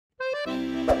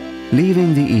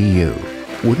Leaving the EU,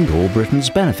 wouldn't all Britons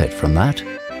benefit from that?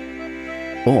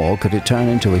 Or could it turn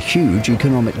into a huge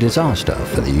economic disaster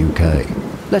for the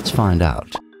UK? Let's find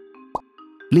out.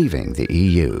 Leaving the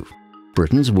EU.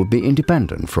 Britons would be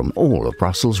independent from all of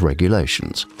Brussels'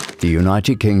 regulations. The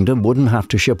United Kingdom wouldn't have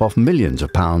to ship off millions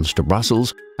of pounds to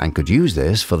Brussels and could use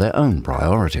this for their own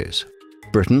priorities.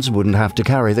 Britons wouldn't have to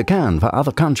carry the can for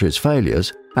other countries'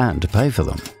 failures and pay for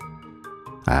them.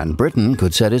 And Britain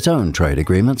could set its own trade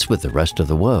agreements with the rest of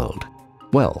the world.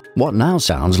 Well, what now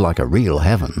sounds like a real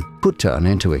heaven could turn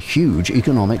into a huge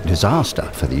economic disaster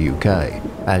for the UK,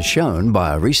 as shown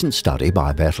by a recent study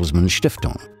by Bertelsmann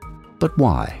Stiftung. But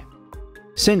why?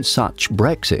 Since such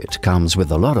Brexit comes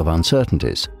with a lot of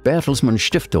uncertainties, Bertelsmann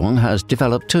Stiftung has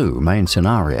developed two main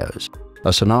scenarios,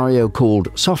 a scenario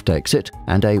called soft exit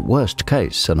and a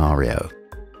worst-case scenario.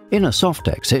 In a soft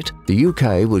exit, the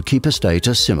UK would keep a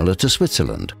status similar to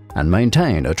Switzerland and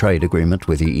maintain a trade agreement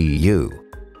with the EU.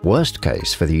 Worst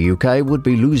case for the UK would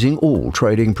be losing all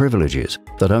trading privileges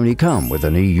that only come with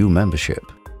an EU membership.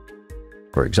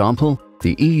 For example,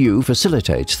 the EU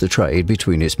facilitates the trade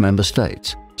between its member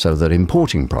states so that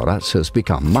importing products has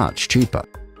become much cheaper.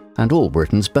 And all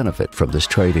Britons benefit from this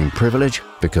trading privilege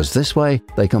because this way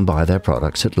they can buy their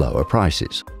products at lower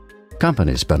prices.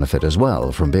 Companies benefit as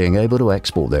well from being able to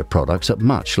export their products at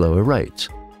much lower rates.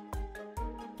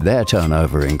 Their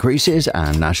turnover increases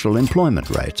and national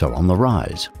employment rates are on the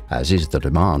rise, as is the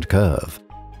demand curve.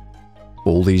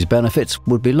 All these benefits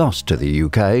would be lost to the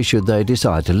UK should they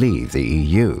decide to leave the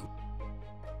EU.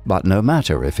 But no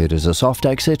matter if it is a soft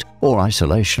exit or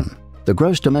isolation, the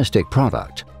gross domestic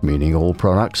product, meaning all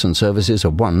products and services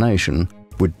of one nation,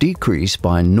 would decrease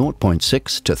by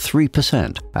 0.6 to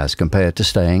 3% as compared to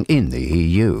staying in the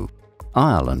EU.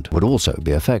 Ireland would also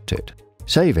be affected.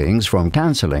 Savings from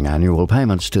cancelling annual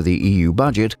payments to the EU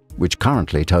budget, which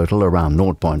currently total around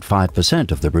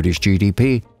 0.5% of the British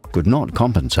GDP, could not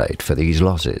compensate for these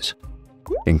losses.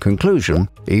 In conclusion,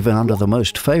 even under the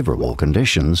most favourable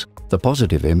conditions, the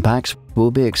positive impacts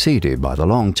will be exceeded by the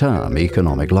long-term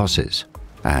economic losses.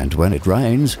 And when it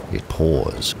rains, it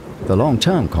pours. The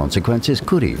long-term consequences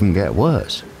could even get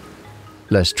worse.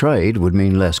 Less trade would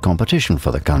mean less competition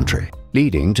for the country,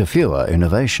 leading to fewer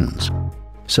innovations.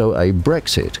 So a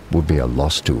Brexit would be a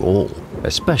loss to all,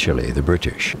 especially the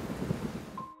British.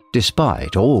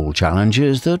 Despite all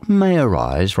challenges that may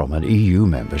arise from an EU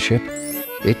membership,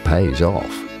 it pays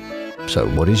off. So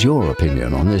what is your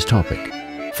opinion on this topic?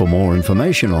 For more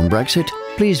information on Brexit,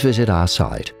 please visit our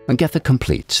site and get the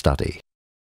complete study.